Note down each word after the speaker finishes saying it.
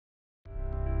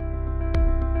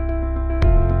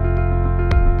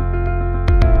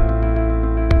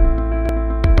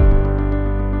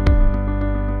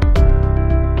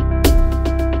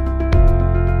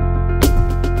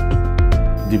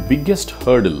biggest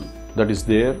hurdle that is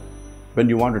there when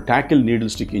you want to tackle needle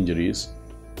stick injuries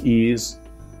is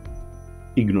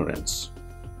ignorance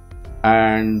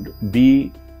and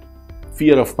B,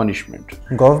 fear of punishment.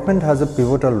 Government has a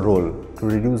pivotal role to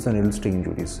reduce the needle stick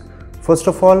injuries. First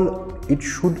of all, it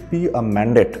should be a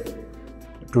mandate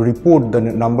to report the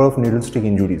number of needle stick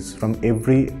injuries from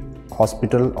every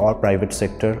hospital or private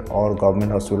sector or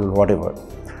government hospital, whatever.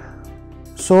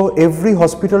 So every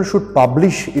hospital should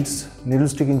publish its needle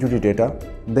stick injury data,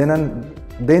 then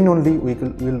only we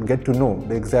will get to know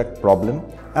the exact problem.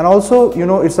 And also,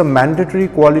 it's a mandatory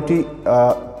quality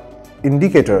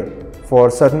indicator for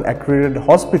certain accredited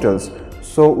hospitals.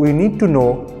 So we need to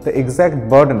know the exact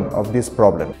burden of this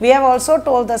problem. We have also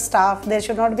told the staff there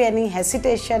should not be any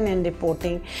hesitation in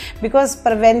reporting, because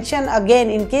prevention, again,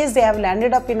 in case they have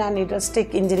landed up in a needle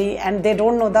stick injury and they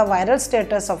don't know the viral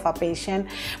status of a patient,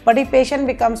 but if patient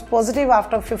becomes positive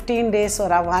after 15 days or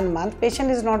 1 month,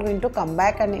 patient is not going to come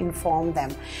back and inform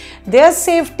them. Their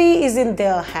safety is in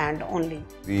their hand only.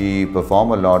 We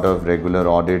perform a lot of regular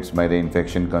audits by the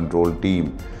infection control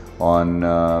team on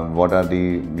what are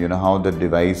the, how the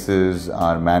devices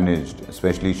are managed,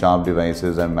 especially sharp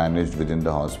devices are managed within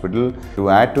the hospital.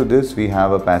 To add to this, we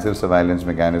have a passive surveillance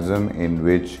mechanism in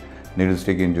which needle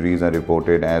stick injuries are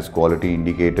reported as quality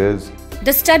indicators.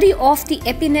 The study of the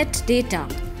EpiNet data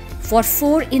for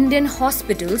 4 Indian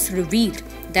hospitals revealed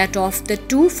that of the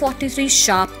 243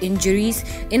 sharp injuries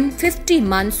in 50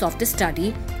 months of the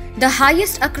study, the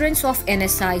highest occurrence of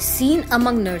NSI seen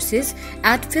among nurses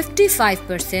at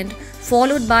 55%,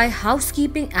 followed by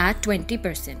housekeeping at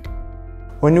 20%.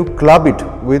 When you club it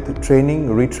with training,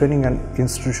 retraining and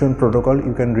institution protocol,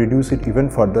 you can reduce it even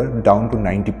further down to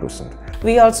 90%.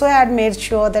 We also had made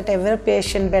sure that every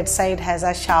patient bedside has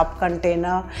a sharp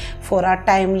container for a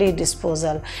timely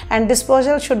disposal. And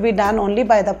disposal should be done only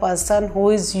by the person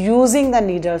who is using the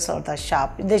needles or the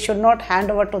sharp. They should not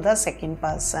hand over to the second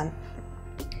person.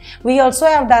 We also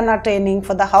have done a training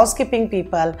for the housekeeping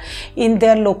people in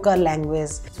their local language.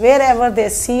 Wherever they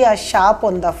see a sharp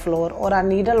on the floor or a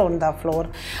needle on the floor,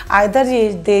 either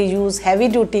they use heavy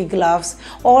duty gloves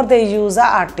or they use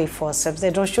a RT forceps.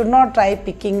 They should not try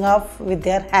picking up with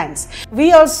their hands.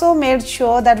 We also made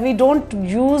sure that we don't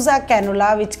use a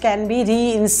cannula which can be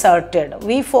reinserted.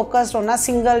 We focused on a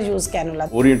single use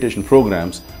cannula. Orientation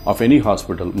programs of any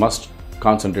hospital must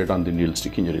concentrate on the needle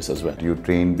stick injuries as well. You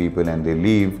train people and they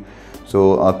leave.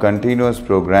 So a continuous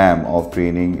program of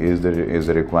training is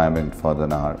the requirement for the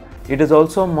NAR. It is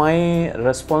also my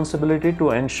responsibility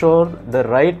to ensure the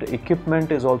right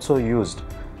equipment is also used,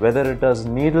 whether it is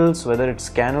needles, whether it's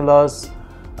cannulas,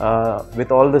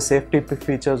 with all the safety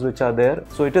features which are there.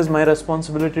 So it is my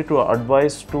responsibility to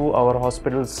advise to our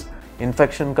hospital's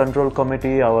infection control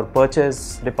committee, our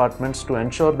purchase departments, to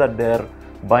ensure that they are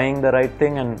buying the right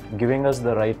thing and giving us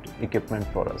the right equipment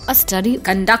for us. A study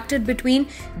conducted between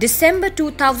December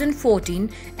 2014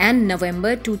 and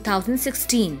November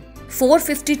 2016.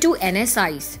 452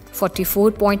 NSIs,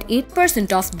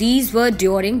 44.8% of these were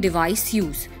during device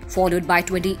use, followed by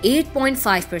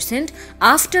 28.5%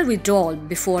 after withdrawal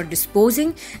before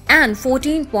disposing and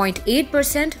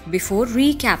 14.8% before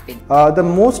recapping. The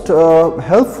most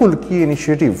helpful key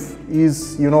initiative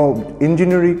is,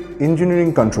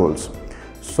 engineering controls.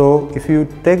 So if you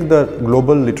take the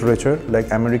global literature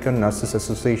like American Nurses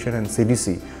Association and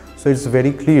CDC, so it's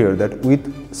very clear that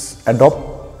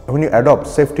when you adopt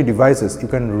safety devices, you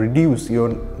can reduce your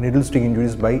needle stick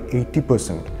injuries by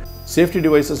 80%. Safety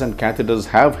devices and catheters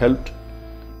have helped,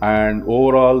 and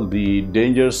overall the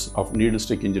dangers of needle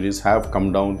stick injuries have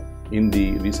come down in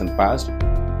the recent past.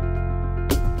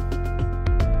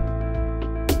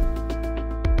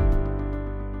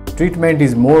 Treatment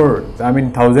is more,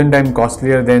 1,000 times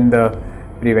costlier than the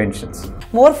preventions.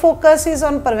 More focus is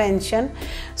on prevention.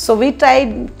 So we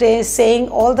tried saying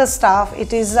all the staff,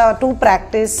 it is to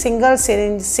practice single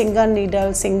syringe, single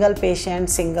needle, single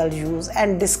patient, single use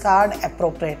and discard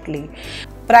appropriately.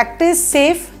 Practice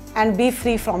safe and be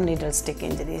free from needle stick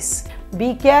injuries.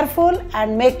 Be careful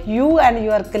and make you and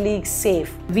your colleagues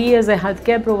safe. We as a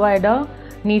healthcare provider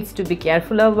needs to be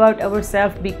careful about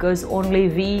ourselves, because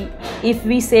only if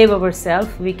we save ourselves,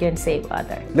 we can save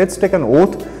others. Let's take an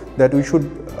oath that we should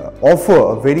offer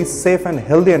a very safe and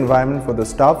healthy environment for the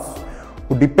staff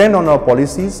who depend on our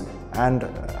policies, and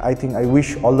I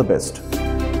wish all the best.